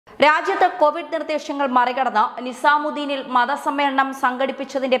രാജ്യത്ത് കോവിഡ് നിർദ്ദേശങ്ങൾ മറികടന്ന് നിസാമുദ്ദീനിൽ മതസമ്മേളനം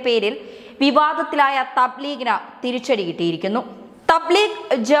സംഘടിപ്പിച്ചതിന്റെ പേരിൽ വിവാദത്തിലായ തബ്ലീഗിന് തിരിച്ചടി കിട്ടിയിരിക്കുന്നു.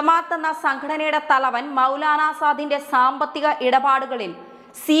 തബ്ലീഗ് ജമാഅത്ത് എന്ന സംഘടനയുടെ തലവൻ മൗലാന ആസാദിന്റെ സാമ്പത്തിക ഇടപാടുകളിൽ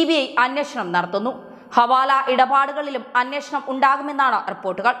CBI അന്വേഷണം നടത്തുന്നു. ഹവാല ഇടപാടുകളിലും അന്വേഷണം ഉണ്ടാകുമെന്നാണ്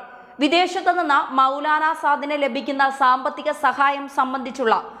റിപ്പോർട്ടുകൾ. വിദേശത്തു നിന്ന് മൗലാന ആസാദിന് ലഭിക്കുന്ന സാമ്പത്തിക സഹായം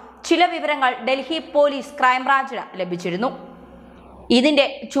സംബന്ധിച്ചുള്ള ചില വിവരങ്ങൾ ഡൽഹി പോലീസ് ക്രൈംബ്രാഞ്ചിന് ലഭിച്ചിരുന്നു. ഇതിന്റെ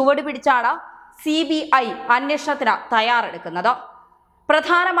ചുവട് പിടിച്ചാണ് CBI അന്വേഷണത്തിന് തയ്യാറെടുക്കുന്നത്.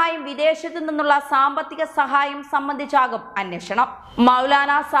 പ്രധാനമായും വിദേശത്തു നിന്നുള്ള സാമ്പത്തിക സഹായം സംബന്ധിച്ചാകും അന്വേഷണം.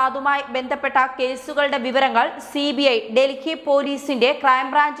 മൗലാന ആസാദുമായി ബന്ധപ്പെട്ട കേസുകളുടെ വിവരങ്ങൾ CBI ഡൽഹി പോലീസിന്റെ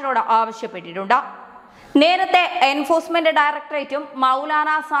ക്രൈംബ്രാഞ്ചിനോട് ആവശ്യപ്പെട്ടിട്ടുണ്ട്. നേരത്തെ എൻഫോഴ്സ്മെന്റ് ഡയറക്ടറേറ്റും മൗലാന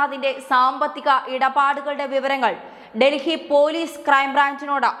ആസാദിന്റെ സാമ്പത്തിക ഇടപാടുകളുടെ വിവരങ്ങൾ ഡൽഹി പോലീസ്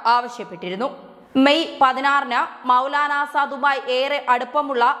ക്രൈംബ്രാഞ്ചിനോട് ആവശ്യപ്പെട്ടിരുന്നു. മെയ് 16-ന് മൗലാന ആസാദുമായി ഏറെ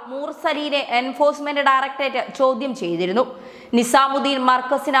അടുപ്പമുള്ള മൂർസലീനെ എൻഫോഴ്സ്മെന്റ് ഡയറക്ടറേറ്റ് ചോദ്യം ചെയ്തിരുന്നു. നിസാമുദ്ദീൻ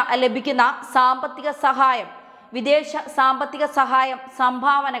മർക്കസിന് ലഭിക്കുന്ന സാമ്പത്തിക സഹായം, വിദേശ സാമ്പത്തിക സഹായം,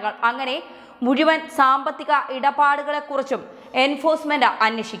 സംഭാവനകൾ, അങ്ങനെ മുഴുവൻ സാമ്പത്തിക ഇടപാടുകളെക്കുറിച്ചും എൻഫോഴ്സ്മെന്റ്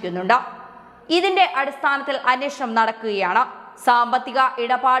അന്വേഷിക്കുന്നുണ്ട്. ഇതിന്റെ അടിസ്ഥാനത്തിൽ അന്വേഷണം നടക്കുകയാണ്. സാമ്പത്തിക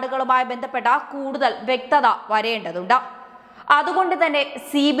ഇടപാടുകളുമായി ബന്ധപ്പെട്ട കൂടുതൽ വ്യക്തത വരേണ്ടതുണ്ട്. അതുകൊണ്ട് തന്നെ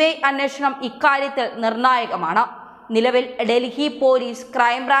CBI അന്വേഷണം ഇക്കാര്യത്തിൽ നിർണായകമാണ്. നിലവിൽ ഡൽഹി പോലീസ്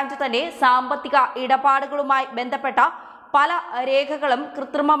ക്രൈംബ്രാഞ്ച് തന്നെ സാമ്പത്തിക ഇടപാടുകളുമായി ബന്ധപ്പെട്ട പല രേഖകളും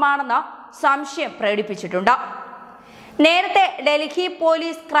കൃത്രിമമാണെന്ന് സംശയം പ്രകടിപ്പിച്ചിട്ടുണ്ട്. നേരത്തെ ഡൽഹി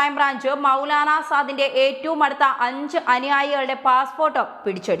പോലീസ് ക്രൈംബ്രാഞ്ച് മൗലാന ആസാദിന്റെ ഏറ്റവും അടുത്ത 5 അനുയായികളുടെ പാസ്പോർട്ട്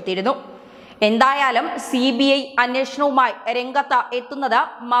പിടിച്ചെടുത്തിരുന്നു. എന്തായാലും CBI അന്വേഷണവുമായി രംഗത്ത് എത്തുന്നത്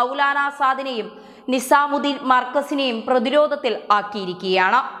മൗലാന ആസാദിനെയും നിസാമുദ്ദീൻ മർക്കസിനെയും പ്രതിരോധത്തിൽ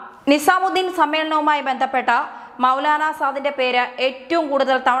ആക്കിയിരിക്കുകയാണ്. നിസാമുദ്ദീൻ സമ്മേളനവുമായി ബന്ധപ്പെട്ട മൗലാന ആസാദിന്റെ പേര് ഏറ്റവും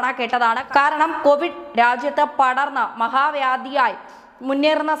കൂടുതൽ തവണ കേട്ടതാണ്. കാരണം കോവിഡ് രാജ്യത്ത് പടർന്ന് മഹാവ്യാധിയായി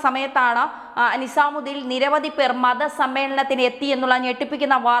മുന്നേറുന്ന സമയത്താണ് നിസാമുദ്ദീൻ നിരവധി പേർ മതസമ്മേളനത്തിന് എത്തി എന്നുള്ള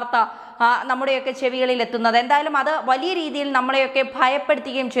ഞെട്ടിപ്പിക്കുന്ന വാർത്ത നമ്മുടെയൊക്കെ ചെവികളിൽ എത്തുന്നത്. എന്തായാലും അത് വലിയ രീതിയിൽ നമ്മളെയൊക്കെ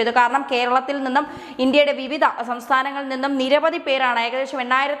ഭയപ്പെടുത്തുകയും ചെയ്തു. കാരണം കേരളത്തിൽ നിന്നും ഇന്ത്യയുടെ വിവിധ സംസ്ഥാനങ്ങളിൽ നിന്നും നിരവധി പേരാണ്, ഏകദേശം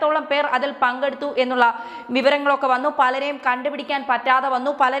 8,000-ഓളം പേർ അതിൽ പങ്കെടുത്തു എന്നുള്ള വിവരങ്ങളൊക്കെ വന്നു. പലരെയും കണ്ടുപിടിക്കാൻ പറ്റാതെ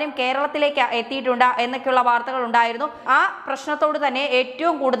വന്നു, പലരും കേരളത്തിലേക്ക് എത്തിയിട്ടുണ്ട് എന്നൊക്കെയുള്ള വാർത്തകൾ ഉണ്ടായിരുന്നു. ആ പ്രശ്നത്തോട് തന്നെ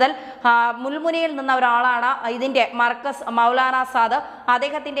ഏറ്റവും കൂടുതൽ മുൾമുനയിൽ നിന്ന ഒരാളാണ് ഇതിന്റെ മർക്കസ് മൗലാന ആസാദ്.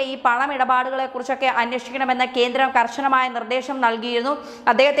 അദ്ദേഹത്തിന്റെ ഈ പണമിടപാടുകളെ കുറിച്ചൊക്കെ അന്വേഷിക്കണമെന്ന് കേന്ദ്രം കർശനമായ നിർദ്ദേശം നൽകിയിരുന്നു.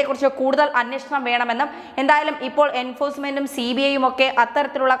 അദ്ദേഹത്തെക്കുറിച്ച് കൂടുതൽ അന്വേഷണം വേണമെന്നും. എന്തായാലും ഇപ്പോൾ എൻഫോഴ്സ്മെന്റും CBIയും ഒക്കെ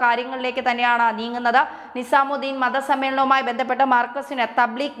അത്തരത്തിലുള്ള കാര്യങ്ങളിലേക്ക് തന്നെയാണ് നീങ്ങുന്നത്. നിസാമുദ്ദീൻ മതസമ്മേളനവുമായി ബന്ധപ്പെട്ട് മർക്കസിന്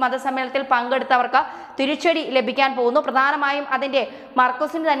തബ്ലീഗ് മതസമ്മേളനത്തിൽ പങ്കെടുത്തവർക്ക് തിരിച്ചടി ലഭിക്കാൻ പോകുന്നു. പ്രധാനമായും അതിന്റെ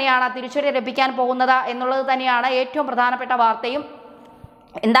മർക്കസിന് തന്നെയാണ് തിരിച്ചടി ലഭിക്കാൻ പോകുന്നത് എന്നുള്ളത് തന്നെയാണ് ഏറ്റവും പ്രധാനപ്പെട്ട വാർത്തയും.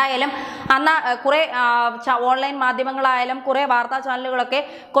 എന്തായാലും അന്ന് കുറെ ഓൺലൈൻ മാധ്യമങ്ങളായാലും കുറെ വാർത്താ ചാനലുകളൊക്കെ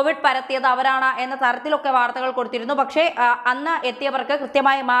കോവിഡ് പരത്തിയത് അവരാണ് എന്ന തരത്തിലൊക്കെ വാർത്തകൾ കൊടുത്തിരുന്നു. പക്ഷേ അന്ന് എത്തിയവർക്ക്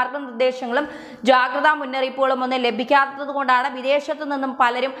കൃത്യമായ മാർഗനിർദ്ദേശങ്ങളും ജാഗ്രതാ മുന്നറിയിപ്പുകളും ഒന്നും ലഭിക്കാത്തത് കൊണ്ടാണ് വിദേശത്തു നിന്നും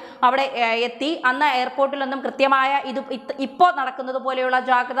പലരും അവിടെ എത്തി. അന്ന് എയർപോർട്ടിലൊന്നും കൃത്യമായ ഇപ്പോൾ നടക്കുന്നത് പോലെയുള്ള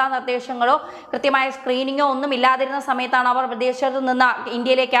ജാഗ്രതാ നിർദ്ദേശങ്ങളോ കൃത്യമായ സ്ക്രീനിങ്ങോ ഒന്നും ഇല്ലാതിരുന്ന സമയത്താണ് അവർ വിദേശത്തു നിന്ന്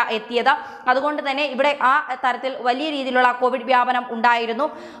ഇന്ത്യയിലേക്ക് എത്തിയത്. അതുകൊണ്ട് തന്നെ ഇവിടെ ആ തരത്തിൽ വലിയ രീതിയിലുള്ള കോവിഡ് വ്യാപനം ഉണ്ടായിരുന്നു.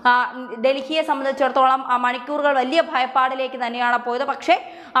 ഡൽഹിയെ സംബന്ധിച്ചിടത്തോളം മണിക്കൂറുകൾ വലിയ ഭയപ്പാടിലേക്ക് തന്നെയാണ് പോയത്. പക്ഷേ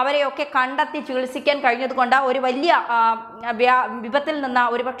അവരെയൊക്കെ കണ്ടെത്തി ചികിത്സിക്കാൻ കഴിഞ്ഞതുകൊണ്ട് ഒരു വലിയ വിപത്തിൽ നിന്ന്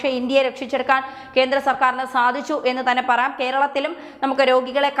ഒരുപക്ഷെ ഇന്ത്യയെ രക്ഷിച്ചെടുക്കാൻ കേന്ദ്ര സർക്കാരിന് സാധിച്ചു എന്ന് തന്നെ പറയാം. കേരളത്തിലും നമുക്ക്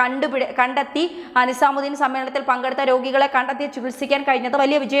രോഗികളെ കണ്ടെത്തി നിസാമുദ്ദീൻ സമ്മേളനത്തിൽ പങ്കെടുത്ത രോഗികളെ കണ്ടെത്തി ചികിത്സിക്കാൻ കഴിഞ്ഞത്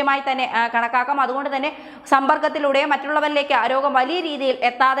വലിയ വിജയമായി തന്നെ കണക്കാക്കാം. അതുകൊണ്ട് തന്നെ സമ്പർക്കത്തിലൂടെ മറ്റുള്ളവരിലേക്ക് രോഗം വലിയ രീതിയിൽ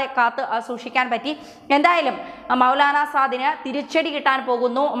എത്താതെ കാത്ത് സൂക്ഷിക്കാൻ പറ്റി. എന്തായാലും മൗലാന ആസാദിന് തിരിച്ചടി കിട്ടാൻ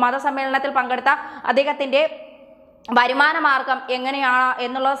പോകുന്നു. മതസമ്മേളനത്തിൽ പങ്കെടുത്ത അദ്ദേഹത്തിന്റെ വരുമാന മാർഗം എങ്ങനെയാണ്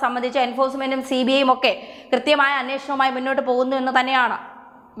എന്നുള്ളത് സംബന്ധിച്ച് എൻഫോഴ്സ്മെന്റും CBIയും ഒക്കെ കൃത്യമായ അന്വേഷണവുമായി മുന്നോട്ട് പോകുന്നു എന്ന് തന്നെയാണ്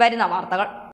വരുന്ന വാർത്തകൾ.